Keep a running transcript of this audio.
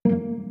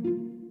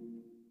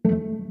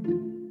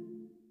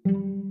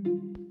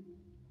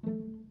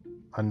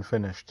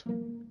Unfinished.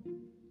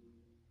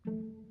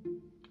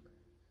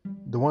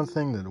 The one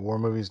thing that war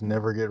movies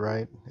never get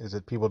right is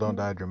that people don't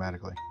die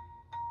dramatically.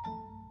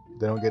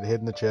 They don't get hit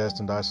in the chest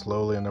and die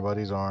slowly in their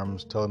buddy's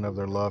arms, telling of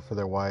their love for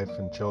their wife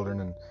and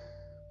children and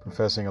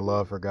professing a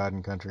love for God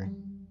and country.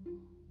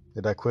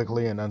 They die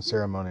quickly and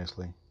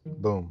unceremoniously.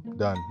 Boom,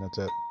 done, that's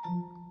it.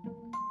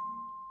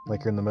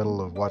 Like you're in the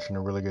middle of watching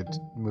a really good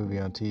movie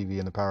on TV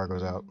and the power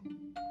goes out.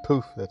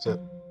 Poof, that's it.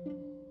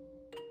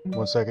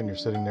 1 second you're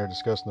sitting there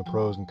discussing the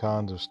pros and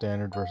cons of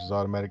standard versus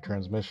automatic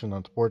transmission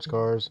on sports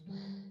cars,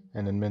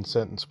 and in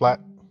mid-sentence,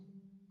 splat,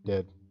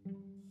 dead.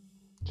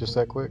 Just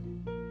that quick.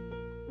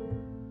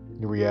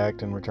 You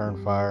react and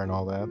return fire and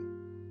all that.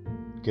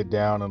 Get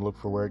down and look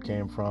for where it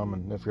came from,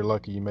 and if you're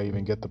lucky you may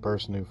even get the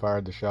person who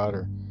fired the shot,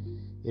 or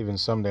even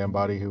some damn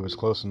body who was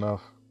close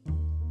enough.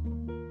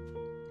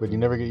 But you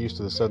never get used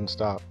to the sudden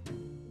stop.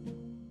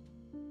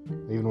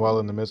 Even while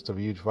in the midst of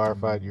a huge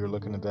firefight, you're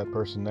looking at that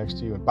person next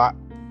to you and bop,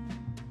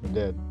 you're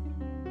dead.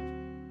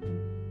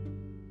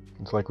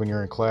 It's like when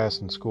you're in class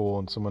in school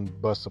and someone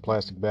busts a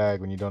plastic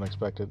bag when you don't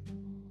expect it.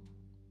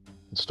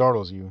 It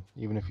startles you,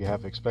 even if you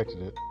half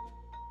expected it.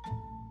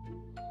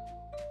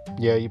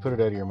 Yeah, you put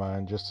it out of your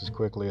mind just as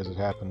quickly as it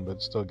happened, but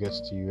it still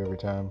gets to you every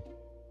time.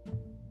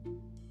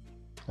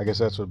 I guess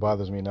that's what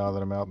bothers me now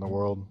that I'm out in the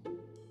world.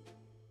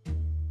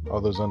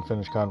 All those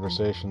unfinished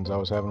conversations I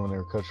was having when they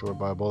were cut short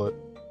by a bullet.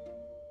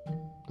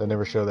 They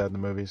never show that in the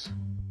movies.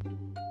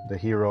 The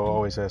hero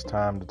always has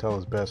time to tell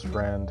his best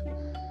friend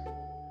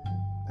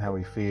how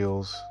he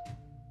feels.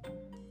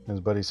 His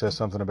buddy says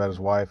something about his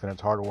wife and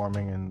it's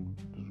heartwarming and,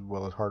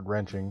 well, it's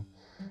heart-wrenching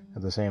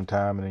at the same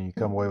time, and then you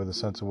come away with a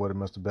sense of what it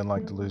must have been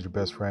like to lose your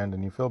best friend,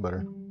 and you feel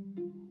better.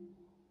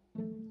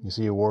 You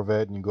see a war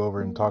vet and you go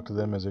over and talk to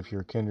them as if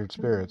you're kindred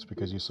spirits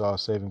because you saw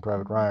Saving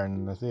Private Ryan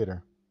in the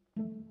theater.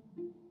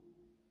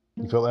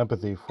 You feel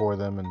empathy for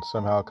them and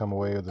somehow come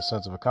away with a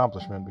sense of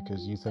accomplishment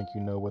because you think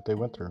you know what they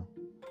went through.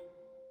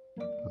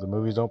 But the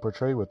movies don't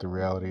portray what the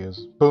reality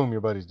is. Boom,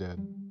 your buddy's dead.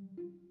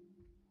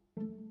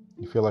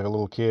 You feel like a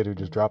little kid who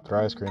just dropped their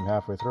ice cream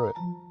halfway through it.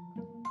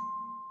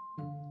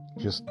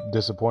 Just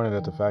disappointed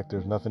at the fact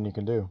there's nothing you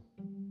can do.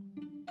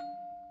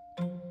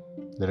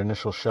 That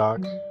initial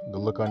shock, the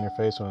look on your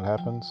face when it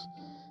happens,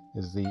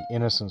 is the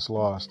innocence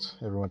lost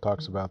everyone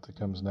talks about that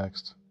comes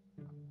next.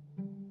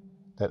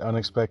 That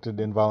unexpected,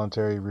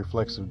 involuntary,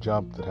 reflexive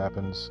jump that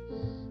happens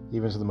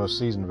even to the most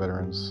seasoned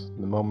veterans,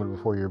 the moment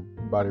before your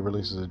body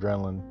releases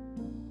adrenaline,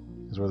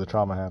 is where the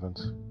trauma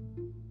happens.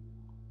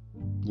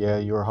 Yeah,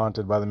 you are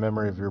haunted by the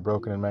memory of your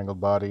broken and mangled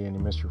body and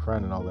you miss your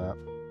friend and all that.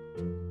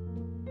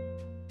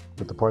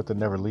 But the part that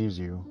never leaves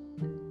you,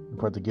 the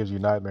part that gives you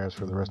nightmares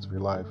for the rest of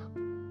your life,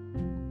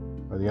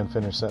 are the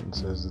unfinished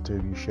sentences the two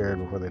of you shared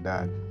before they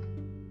died.